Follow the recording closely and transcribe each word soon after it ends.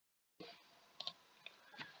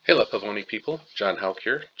Hey, Pavoni people, John Hauk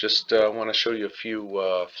here. Just want to show you a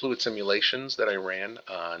few fluid simulations that I ran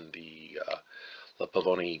on the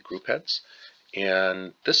Pavoni group heads.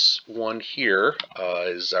 And this one here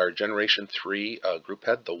is our Generation 3 group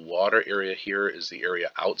head. The water area here is the area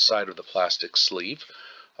outside of the plastic sleeve,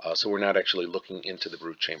 so we're not actually looking into the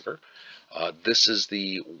brew chamber. This is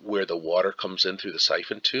where the water comes in through the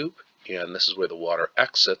siphon tube, and this is where the water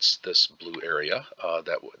exits this blue area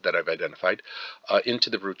that I've identified into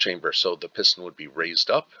the brew chamber. So the piston would be raised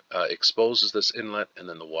up, exposes this inlet, and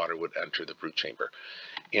then the water would enter the brew chamber.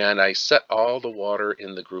 And I set all the water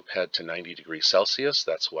in the group head to 90 degrees Celsius.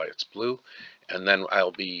 That's why it's blue. And then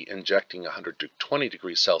I'll be injecting 120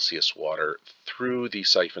 degrees Celsius water through the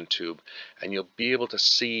siphon tube, and you'll be able to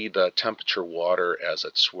see the temperature water as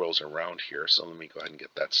it swirls around here. So let me go ahead and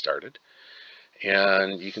get that started.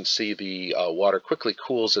 And you can see the water quickly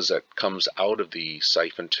cools as it comes out of the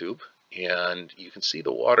siphon tube. And you can see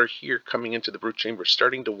the water here coming into the brew chamber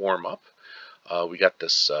starting to warm up. We got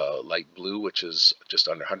this light blue, which is just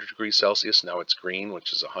under 100 degrees Celsius. Now it's green,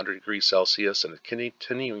 which is 100 degrees Celsius, and it's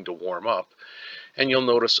continuing to warm up. And you'll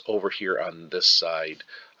notice over here on this side,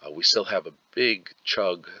 we still have a big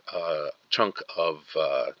chunk of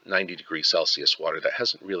 90 degrees Celsius water that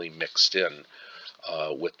hasn't really mixed in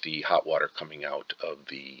with the hot water coming out of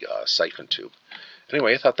the siphon tube.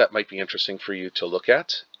 Anyway, I thought that might be interesting for you to look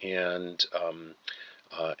at and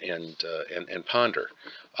ponder.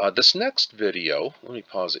 This next video, let me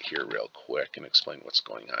pause it here real quick and explain what's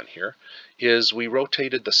going on here, is we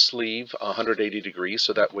rotated the sleeve 180 degrees,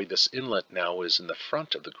 so that way this inlet now is in the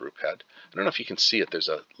front of the group head. I don't know if you can see it, there's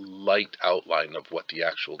a light outline of what the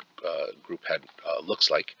actual group head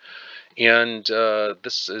looks like. And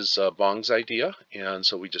this is Bong's idea, and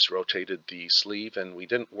so we just rotated the sleeve, and we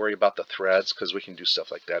didn't worry about the threads because we can do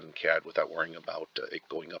stuff like that in CAD without worrying about it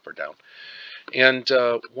going up or down. And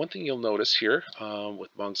one thing you'll notice here with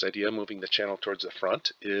Bong's idea, moving the channel towards the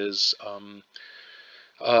front, is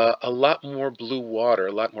a lot more blue water,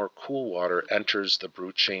 a lot more cool water enters the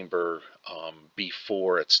brew chamber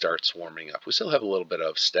before it starts warming up. We still have a little bit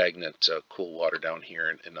of stagnant cool water down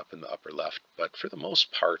here and up in the upper left, but for the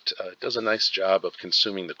most part, it does a nice job of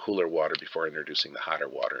consuming the cooler water before introducing the hotter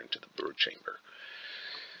water into the brew chamber.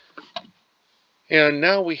 And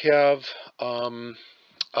now we have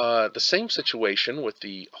the same situation with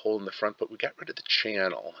the hole in the front, but we got rid of the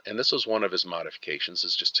channel. And this was one of his modifications,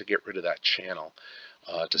 is just to get rid of that channel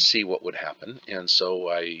to see what would happen. And so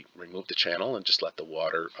I removed the channel and just let the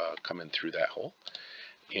water come in through that hole.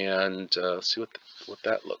 And see what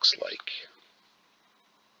that looks like.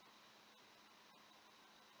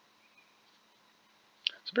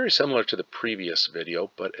 It's very similar to the previous video,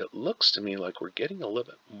 but it looks to me like we're getting a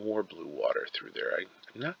little bit more blue water through there.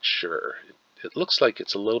 I'm not sure. It looks like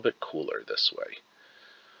it's a little bit cooler this way.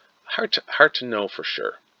 Hard to know for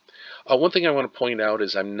sure. One thing I want to point out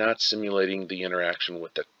is I'm not simulating the interaction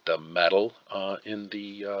with the metal in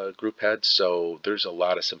the group head, so there's a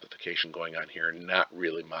lot of simplification going on here, not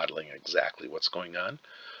really modeling exactly what's going on.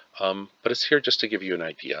 But it's here just to give you an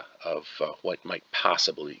idea of what might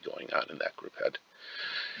possibly be going on in that group head.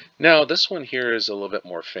 Now, this one here is a little bit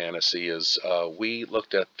more fantasy, as we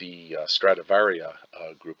looked at the Stradivaria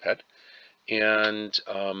group head. And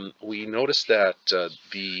we noticed that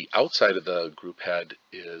the outside of the group head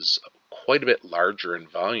is quite a bit larger in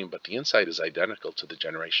volume, but the inside is identical to the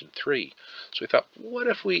Generation 3. So we thought, what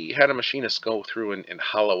if we had a machinist go through and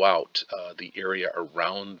hollow out the area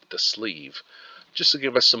around the sleeve, just to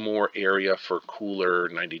give us some more area for cooler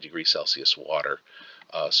 90 degrees Celsius water.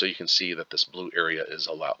 So you can see that this blue area is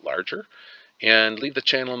a lot larger. And leave the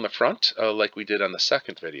channel in the front like we did on the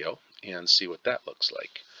second video, and see what that looks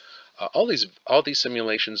like. All these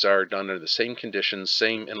simulations are done under the same conditions,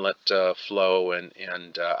 same inlet flow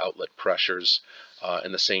and outlet pressures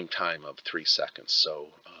in the same time of 3 seconds. So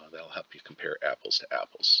that'll help you compare apples to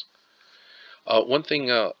apples. One thing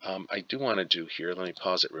I do want to do here, let me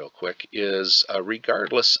pause it real quick, is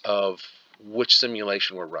regardless of which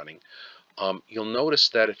simulation we're running, you'll notice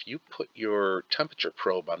that if you put your temperature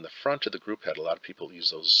probe on the front of the group head, a lot of people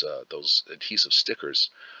use those adhesive stickers.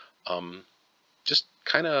 Just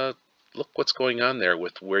kind of look what's going on there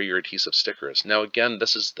with where your adhesive sticker is. Now again,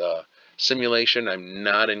 this is the simulation. I'm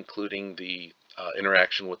not including the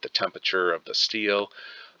interaction with the temperature of the steel.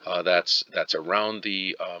 That's around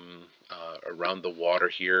the water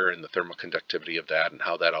here and the thermal conductivity of that and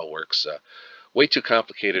how that all works. Way too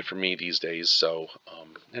complicated for me these days. So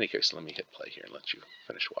in any case, let me hit play here and let you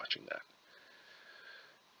finish watching that.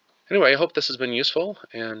 Anyway, I hope this has been useful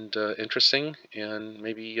and interesting, and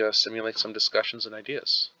maybe stimulate some discussions and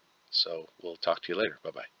ideas. So we'll talk to you later.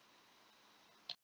 Bye-bye.